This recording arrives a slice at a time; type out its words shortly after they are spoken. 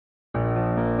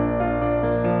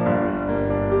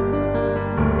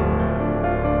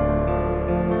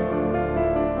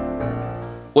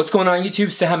What's going on YouTube?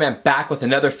 Cejaman back with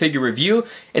another figure review,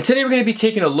 and today we're going to be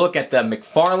taking a look at the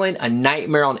Mcfarlane A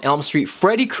Nightmare on Elm Street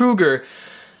Freddy Krueger.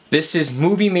 This is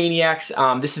movie Maniacs.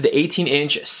 This is the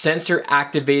 18-inch sensor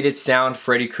activated sound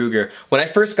Freddy Krueger. When I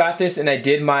first got this and I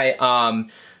did my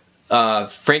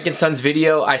Frankenstein's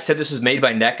video, I said this was made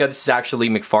by NECA. This is actually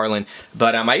Mcfarlane,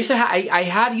 but I used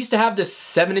to have this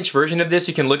 7-inch version of this.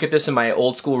 You can look at this in my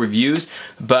old school reviews,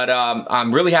 but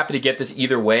I'm really happy to get this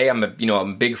either way. I'm a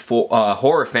big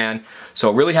horror fan,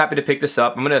 so really happy to pick this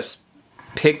up. I'm gonna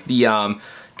pick the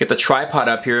get the tripod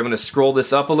up here. I'm gonna scroll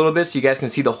this up a little bit so you guys can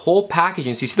see the whole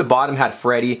packaging. So you see the bottom had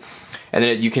Freddy, and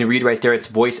then you can read right there, it's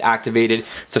voice activated.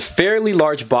 It's a fairly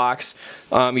large box.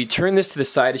 You turn this to the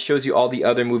side, it shows you all the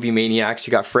other movie Maniacs.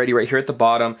 You got Freddy right here at the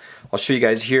bottom. I'll show you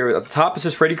guys here. At the top it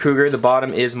says Freddy Krueger, the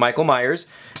bottom is Michael Myers.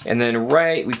 And then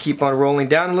we keep on rolling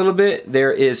down a little bit,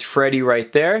 there is Freddy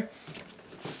right there.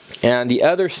 And the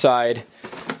other side,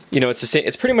 it's the same,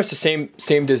 it's pretty much the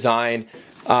same design.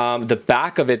 The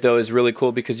back of it though is really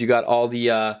cool because you got all the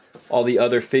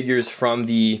other figures from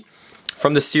the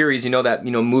series. That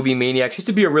movie Maniacs used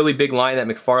to be a really big line that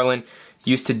Mcfarlane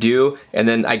used to do, and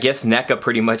then I guess NECA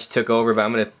pretty much took over. But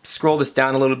I'm gonna scroll this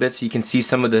down a little bit so you can see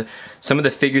some of the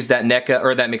figures that NECA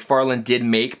or that Mcfarlane did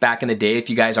make back in the day.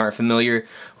 If you guys aren't familiar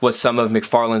with some of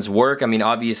Mcfarlane's work, I mean,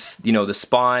 obvious, the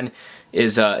Spawn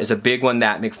is a big one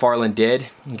that Mcfarlane did.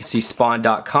 You can see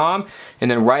Spawn.com, and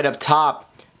then right up top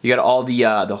you got all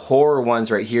the horror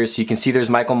ones right here. So you can see there's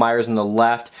Michael Myers on the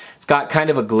left. It's got kind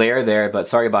of a glare there, but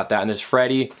sorry about that. And there's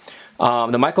Freddy.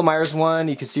 The Michael Myers one,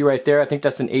 you can see right there, I think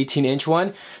that's an 18-inch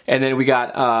one. And then we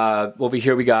got, over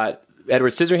here we got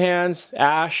Edward Scissorhands,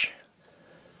 Ash,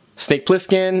 Snake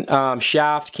Plissken,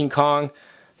 Shaft, King Kong,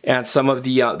 and some of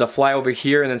the Fly over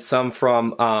here, and then some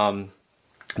from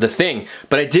The Thing.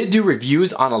 But I did do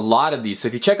reviews on a lot of these, so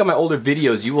if you check out my older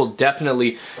videos, you will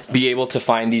definitely be able to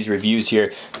find these reviews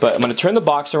here. But I'm going to turn the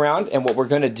box around, and what we're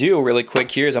going to do really quick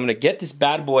here is I'm going to get this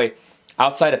bad boy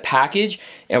outside a package,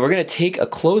 and we're going to take a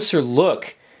closer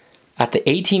look at the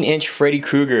 18-inch Freddy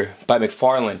Krueger by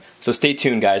Mcfarlane. So stay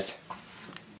tuned, guys.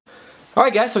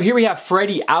 Alright guys, so here we have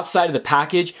Freddy outside of the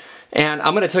package, and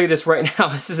I'm going to tell you this right now,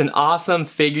 this is an awesome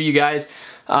figure, you guys.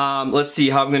 Let's see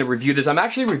how I'm going to review this. I'm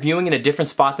actually reviewing in a different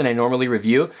spot than I normally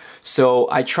review, so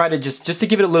I try to just to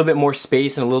give it a little bit more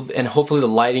space and hopefully the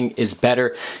lighting is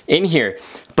better in here.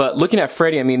 But looking at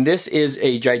Freddy, I mean, this is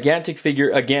a gigantic figure.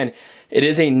 Again, it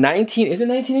is a 19 inches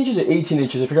or 18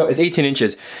 inches? I forgot. It's 18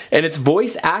 inches. And it's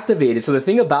voice activated. So the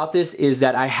thing about this is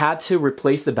that I had to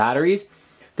replace the batteries.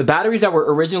 The batteries that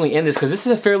were originally in this, because this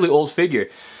is a fairly old figure,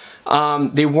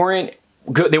 they weren't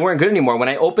good anymore. When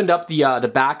I opened up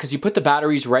the back, because you put the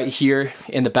batteries right here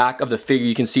in the back of the figure,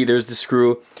 you can see there's the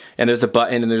screw and there's a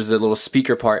button and there's the little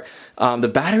speaker part. The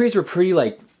batteries were pretty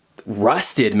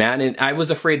rusted, man, and I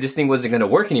was afraid this thing wasn't going to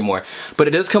work anymore. But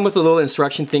it does come with a little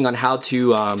instruction thing on how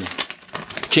to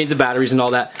change the batteries and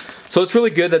all that. So it's really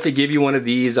good that they give you one of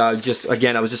these.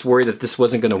 Again, I was just worried that this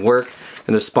wasn't going to work.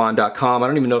 And there's Spawn.com. I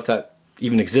don't even know if that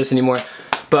even exists anymore.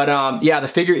 But yeah, the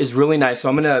figure is really nice. So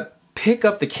I'm going to pick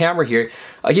up the camera here.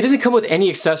 He doesn't come with any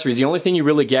accessories. The only thing you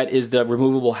really get is the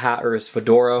removable hat or his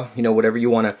fedora, whatever you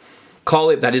want to call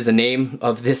it. That is the name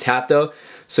of this hat though.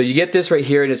 So you get this right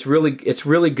here, and it's really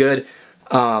good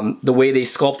the way they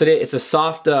sculpted it. It's a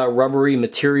soft rubbery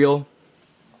material,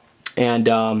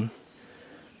 and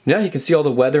yeah, you can see all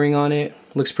the weathering on it.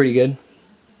 Looks pretty good.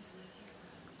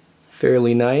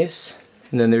 Fairly nice.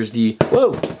 And then there's the,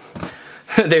 whoa!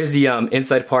 There's the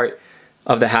inside part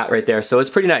of the hat right there. So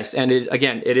it's pretty nice. And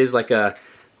again, it is like a,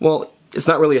 well, it's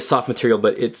not really a soft material,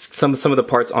 but it's some of the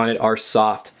parts on it are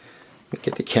soft. Let me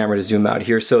get the camera to zoom out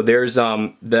here. So there's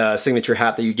the signature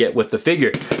hat that you get with the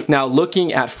figure. Now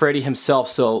looking at Freddy himself,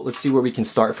 so let's see where we can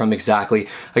start from exactly.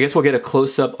 I guess we'll get a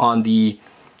close-up on the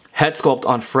head sculpt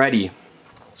on Freddy.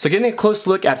 So getting a close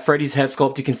look at Freddy's head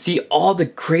sculpt, you can see all the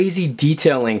crazy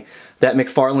detailing that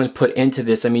Mcfarlane put into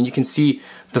this. I mean, you can see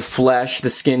the flesh, the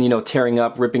skin, tearing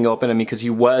up, ripping open. I mean, because he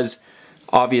was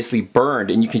obviously burned,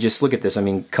 and you can just look at this. I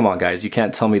mean, come on, guys, you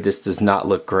can't tell me this does not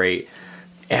look great.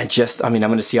 And just, I mean, I'm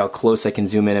going to see how close I can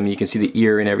zoom in. I mean, you can see the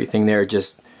ear and everything there.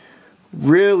 Just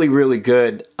really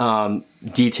good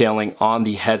detailing on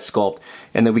the head sculpt.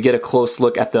 And then we get a close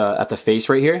look at the face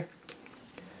right here.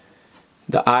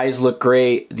 The eyes look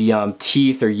great. The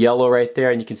teeth are yellow right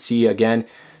there, and you can see again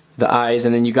the eyes.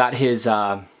 And then you got his,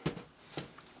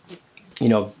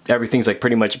 everything's like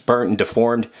pretty much burnt and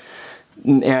deformed.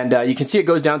 And you can see it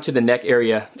goes down to the neck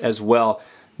area as well.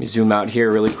 Let me zoom out here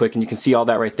really quick, and you can see all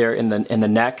that right there in the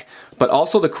neck. But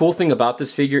also the cool thing about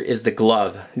this figure is the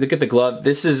glove. Look at the glove.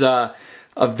 This is a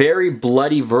very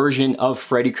bloody version of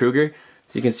Freddy Krueger.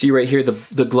 So you can see right here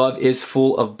the glove is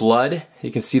full of blood.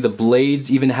 You can see the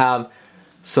blades even have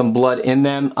some blood in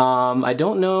them. I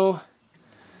don't know.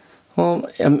 Well,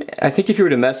 I think if you were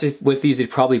to mess with these,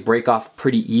 it'd probably break off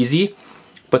pretty easy.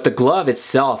 But the glove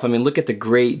itself, I mean, look at the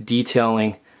great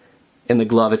detailing in the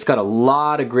glove. It's got a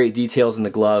lot of great details in the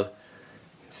glove.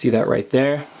 See that right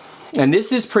there? And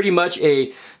this is pretty much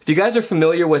if you guys are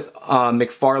familiar with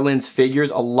Mcfarlane's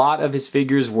figures, a lot of his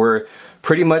figures were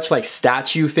pretty much like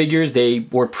statue figures. They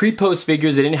were pre-pose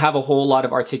figures. They didn't have a whole lot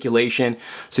of articulation.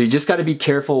 So you just got to be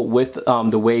careful with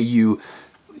the way you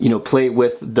play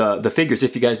with the figures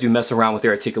if you guys do mess around with the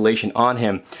articulation on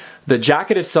him. The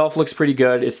jacket itself looks pretty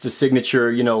good. It's the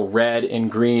signature, red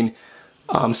and green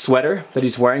sweater that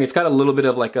he's wearing. It's got a little bit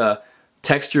of like a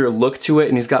texture look to it,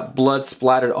 and he's got blood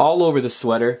splattered all over the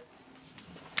sweater.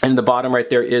 And the bottom right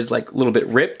there is like a little bit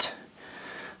ripped.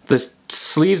 The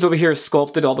sleeves over here are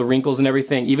sculpted, all the wrinkles and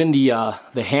everything. Even the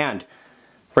hand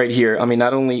right here. I mean,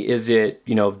 not only is it,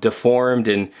 deformed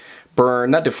and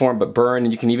burned, not deformed, but burned,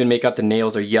 and you can even make out the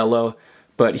nails are yellow.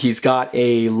 But he's got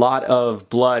a lot of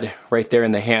blood right there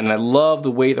in the hand, and I love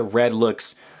the way the red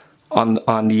looks on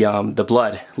the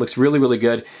blood. Looks really, really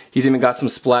good. He's even got some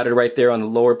splattered right there on the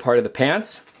lower part of the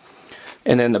pants.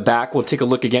 And then the back, we'll take a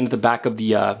look again at the back of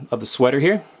the sweater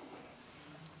here.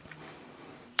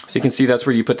 So you can see that's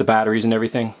where you put the batteries and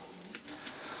everything.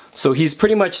 So he's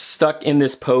pretty much stuck in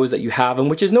this pose that you have him,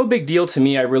 which is no big deal to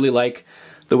me. I really like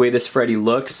the way this Freddy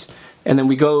looks. And then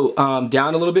we go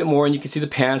down a little bit more, and you can see the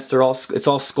pants. It's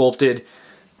all sculpted.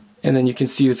 And then you can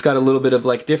see it's got a little bit of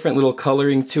like different little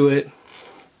coloring to it.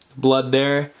 Blood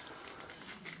there.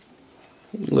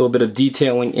 A little bit of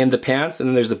detailing in the pants. And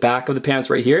then there's the back of the pants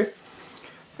right here.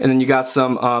 And then you got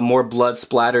some more blood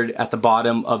splattered at the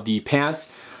bottom of the pants.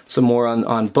 Some more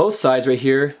on both sides right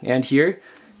here and here.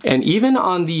 And even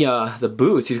on the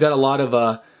boots, he's got a lot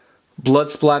of blood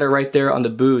splatter right there on the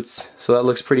boots. So that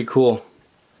looks pretty cool.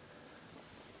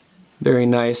 Very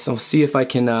nice. I'll see if I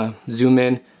can zoom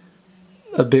in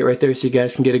a bit right there so you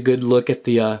guys can get a good look at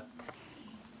the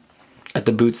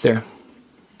boots there.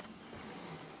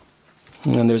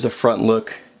 And then there's a front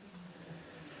look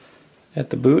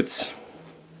at the boots.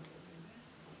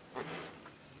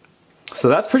 So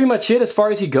that's pretty much it as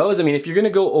far as he goes. I mean, if you're gonna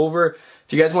go over,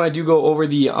 if you guys want to go over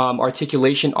the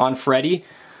articulation on Freddy,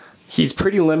 he's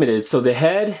pretty limited. So the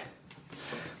head,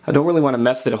 I don't really want to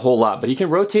mess with it a whole lot, but he can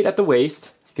rotate at the waist.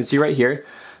 You can see right here.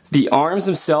 The arms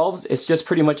themselves, it's just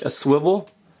pretty much a swivel.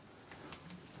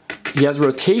 He has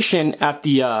rotation at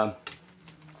the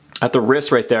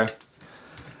wrist right there,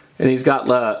 and he's got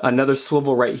another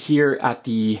swivel right here at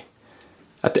the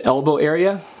elbow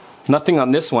area. Nothing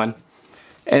on this one.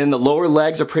 And the lower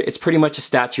legs are it's pretty much a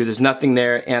statue. There's nothing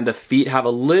there, and the feet have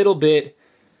a little bit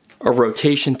of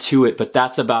rotation to it, but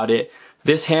that's about it.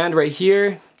 This hand right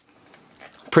here,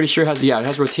 pretty sure it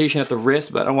has rotation at the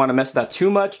wrist, but I don't want to mess with that too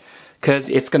much because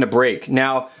it's gonna break.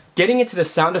 Now, getting into the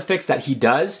sound effects that he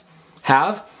does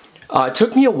have, it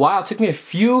took me a while. It took me a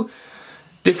few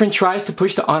different tries to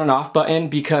push the on and off button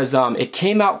because it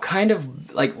came out kind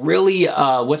of like really,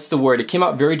 what's the word? It came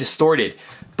out very distorted.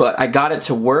 But I got it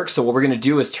to work, so what we're gonna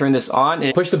do is turn this on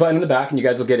and push the button in the back, and you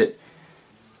guys will get it.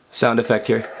 Sound effect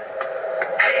here.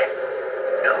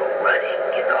 No running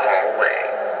in the hallway.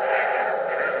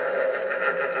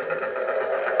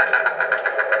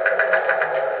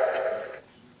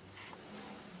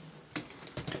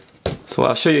 So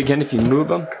I'll show you again if you move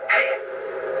them.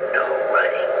 No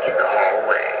running in the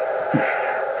hallway.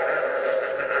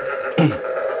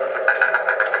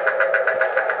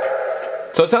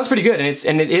 So it sounds pretty good,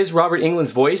 and it is Robert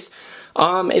Englund's voice.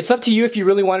 It's up to you if you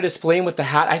really want to display him with the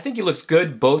hat. I think he looks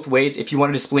good both ways if you want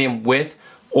to display him with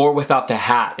or without the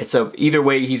hat. Either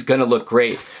way, he's gonna look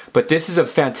great. But this is a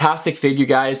fantastic figure,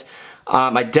 guys.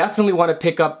 I definitely want to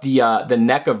pick up the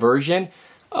NECA version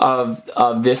of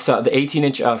this, the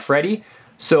 18-inch Freddy.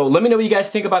 So let me know what you guys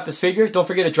think about this figure. Don't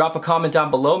forget to drop a comment down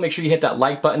below. Make sure you hit that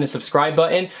like button and subscribe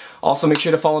button. Also, make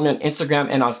sure to follow me on Instagram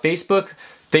and on Facebook.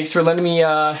 Thanks for letting me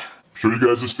show you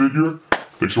guys this figure.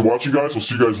 Thanks for watching, guys. We'll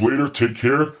see you guys later. Take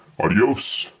care.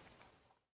 Adios.